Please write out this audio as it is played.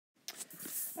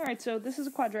All right, so this is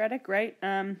a quadratic, right?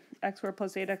 X squared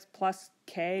plus 8x plus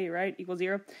k, right, equals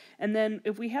 0. And then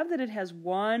if we have that it has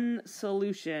one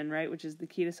solution, right, which is the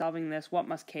key to solving this, what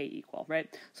must k equal,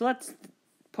 right? So let's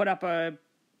put up a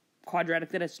quadratic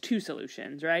that has two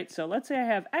solutions, right? So let's say I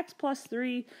have x plus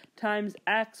 3 times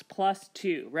x plus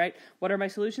 2, right? What are my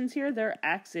solutions here? Their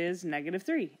x is negative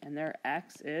 3, and their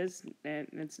x is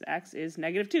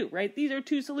negative 2, right? These are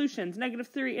two solutions. Negative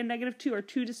 3 and negative 2 are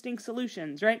two distinct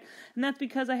solutions, right? And that's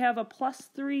because I have a plus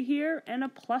 3 here and a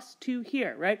plus 2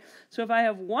 here, right? So if I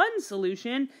have one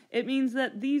solution, it means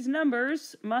that these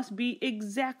numbers must be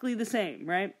exactly the same,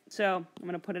 right? So I'm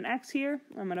going to put an x here.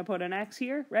 I'm going to put an x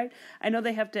here, right? I know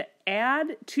they have to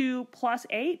add to plus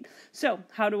 8. So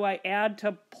how do I add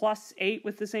to plus 8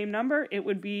 with the same number? It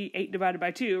would be 8 divided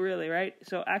by 2, really, right?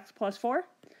 So x plus 4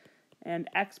 and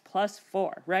x plus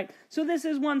 4, right? So this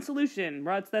is one solution.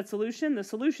 What's that solution? The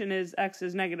solution is x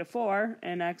is negative 4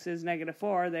 and x is negative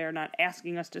 4. They are not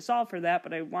asking us to solve for that,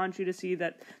 but I want you to see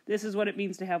that this is what it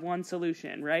means to have one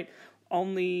solution, right?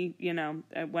 Only,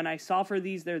 when I solve for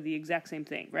these, they're the exact same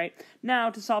thing, right? Now,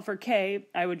 to solve for k,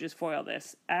 I would just FOIL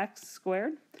this. X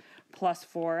squared plus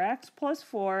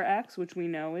 4x, which we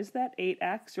know is that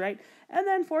 8x, right? And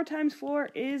then 4 times 4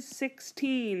 is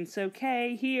 16. So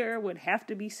k here would have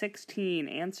to be 16.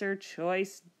 Answer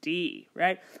choice D,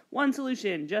 right? One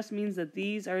solution just means that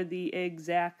these are the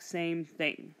exact same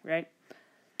thing, right?